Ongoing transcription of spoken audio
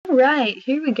Alright,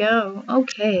 here we go.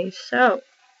 Okay, so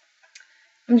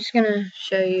I'm just going to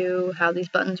show you how these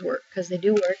buttons work, because they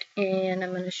do work, and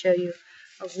I'm going to show you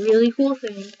a really cool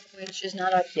thing, which is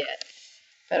not up yet,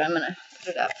 but I'm going to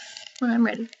put it up when I'm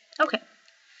ready. Okay,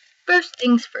 first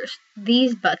things first,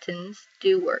 these buttons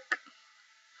do work.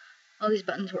 All these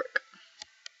buttons work.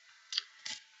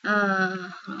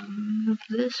 I'll move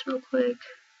this real quick.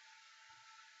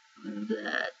 Move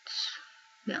that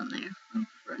down there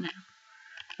for now.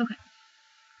 Okay.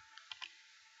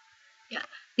 Yeah,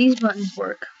 these buttons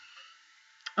work.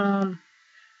 The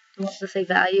ones that say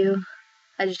value,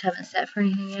 I just haven't set for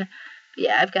anything yet. But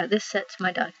yeah, I've got this set to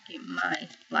my my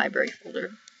library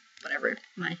folder, whatever,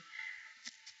 my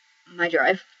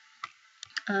drive.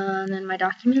 And then my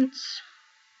documents.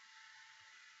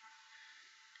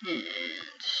 And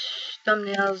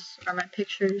thumbnails are my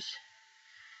pictures.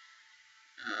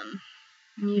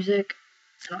 Music.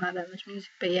 I don't have that much music,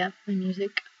 but yeah, my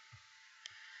music.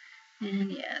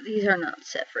 And yeah, these are not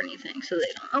set for anything, so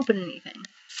they don't open anything.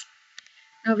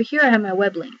 And over here I have my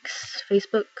web links.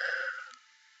 Facebook.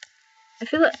 I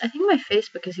think my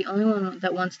Facebook is the only one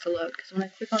that wants to load, because when I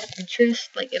click on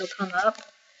Pinterest, like, it'll come up,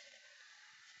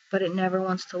 but it never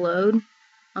wants to load.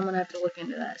 I'm gonna have to look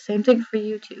into that. Same thing for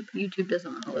YouTube. YouTube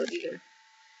doesn't want to load either.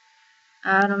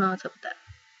 I don't know what's up with that.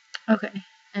 Okay,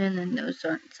 and then those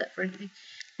aren't set for anything.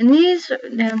 And these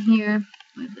down here,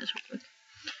 move this real quick.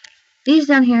 These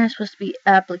down here are supposed to be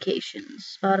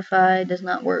applications. Spotify does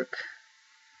not work.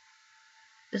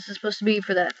 This is supposed to be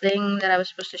for that thing that I was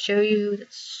supposed to show you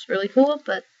that's really cool,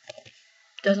 but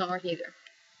doesn't work either.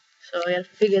 So I gotta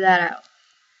figure that out.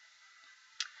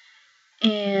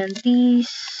 And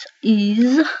this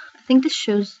is, I think this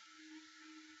shows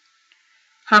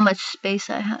how much space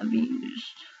I have used.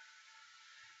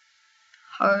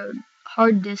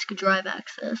 Hard disk drive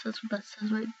access, that's what that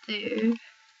says right there.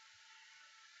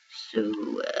 So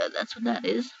that's what that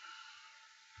is.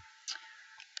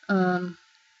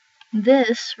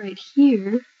 This right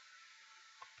here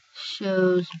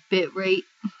shows bitrate,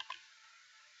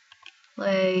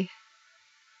 play.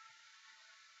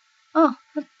 Oh,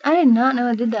 I did not know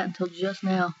I did that until just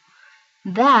now.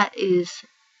 That is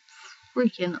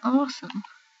freaking awesome.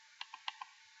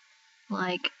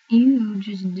 Like, you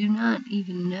just do not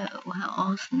even know how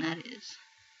awesome that is.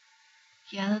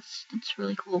 Yeah, that's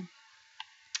really cool.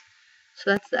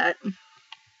 So that's that.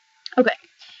 Okay,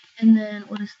 and then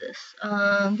what is this?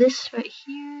 This right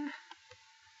here.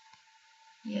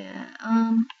 Yeah,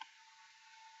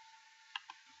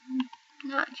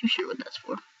 not too sure what that's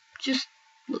for. Just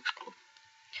looks cool.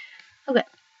 Okay,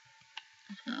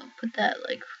 so I'll put that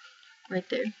like right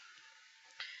there.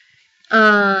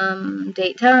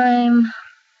 Date, time,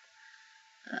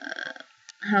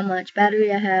 how much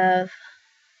battery I have.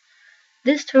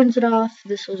 This turns it off.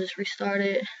 This will just restart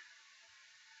it.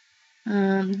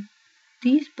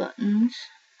 These buttons,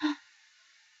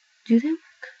 do they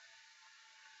work?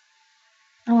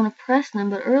 I want to press them,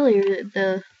 but earlier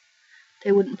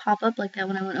they wouldn't pop up like that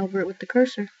when I went over it with the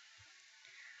cursor.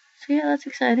 So yeah, that's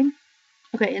exciting.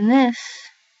 Okay, and this,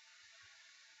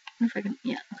 I wonder if I can,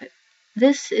 yeah, okay.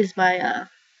 This is my,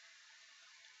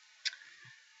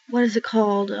 what is it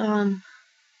called? I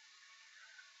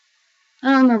don't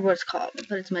remember what it's called,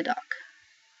 but it's my dock.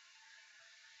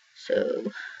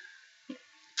 So,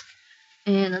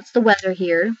 and that's the weather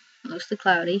here, mostly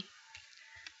cloudy.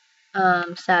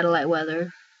 Satellite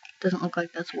weather, doesn't look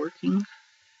like that's working.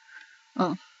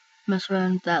 Oh, mess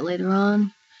around with that later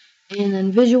on. And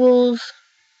then visuals.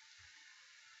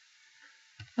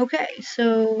 Okay,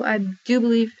 so I do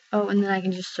believe, oh, and then I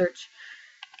can just search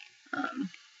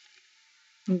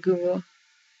in Google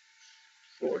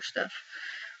for stuff.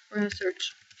 We're gonna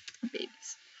search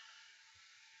babies.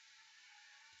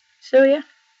 So yeah,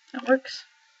 that works.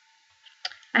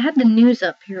 I had the news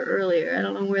up here earlier. I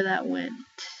don't know where that went.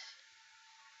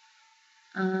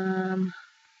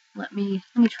 Let me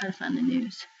try to find the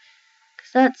news,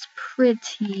 because that's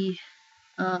pretty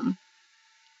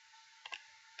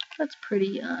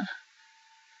pretty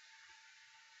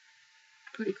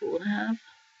cool to have.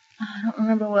 I don't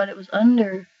remember what it was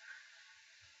under.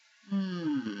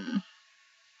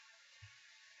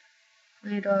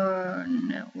 Radar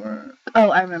network.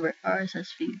 Oh, I remember. RSS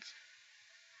feeds.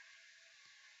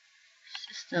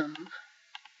 System.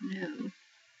 No.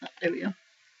 Oh, there we go.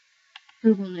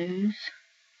 Google News.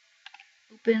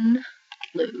 Open.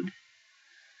 Load.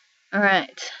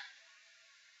 Alright.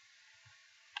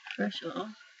 Fresh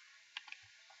off.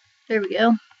 There we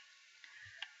go.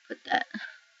 Put that.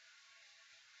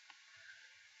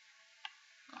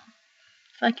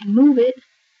 If I can move it.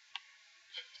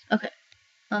 Okay.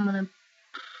 I'm gonna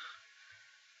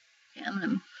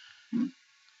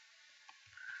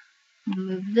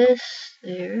Move this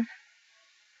there.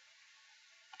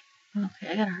 Okay,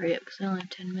 I gotta hurry up because I only have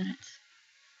 10 minutes.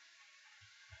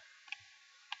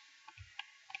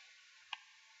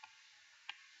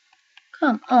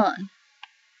 Come on.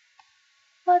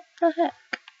 What the heck?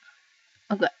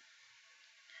 Okay.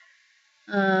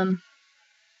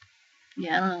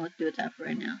 Yeah, I don't know what to do with that for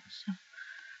right now, so I'm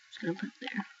just gonna put it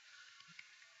there.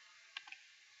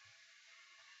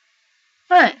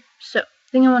 Alright, so the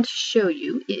thing I want to show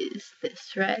you is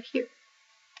this right here.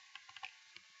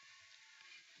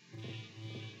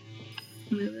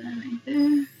 Move that right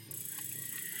there.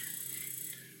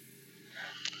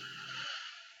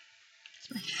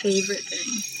 It's my favorite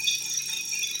thing.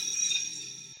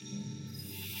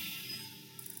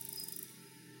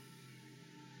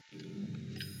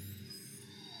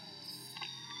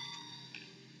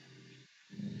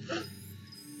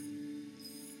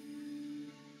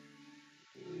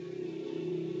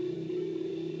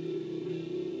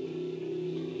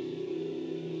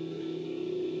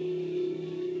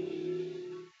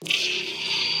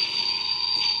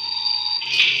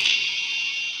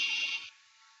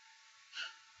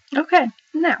 Okay,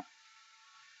 now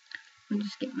I'll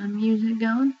just get my music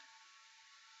going.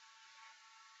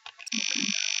 Okay.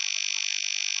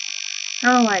 I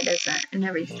don't know why it does that. It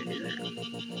never used to do that.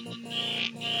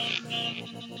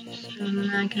 So then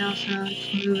I can also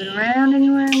just move it around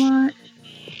anywhere I want.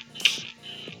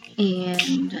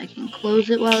 And I can close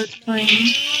it while it's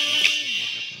playing.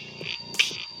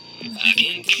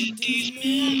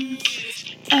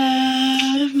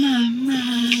 Out of my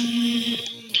mind.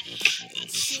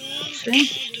 See?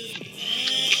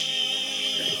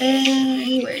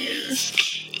 Anywhere.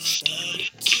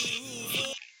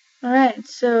 Alright,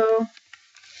 so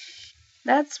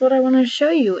that's what I wanted to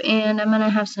show you, and I'm gonna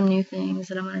have some new things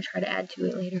that I'm gonna try to add to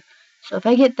it later. So if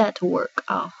I get that to work,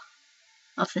 I'll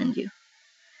send you.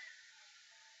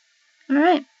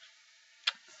 Alright.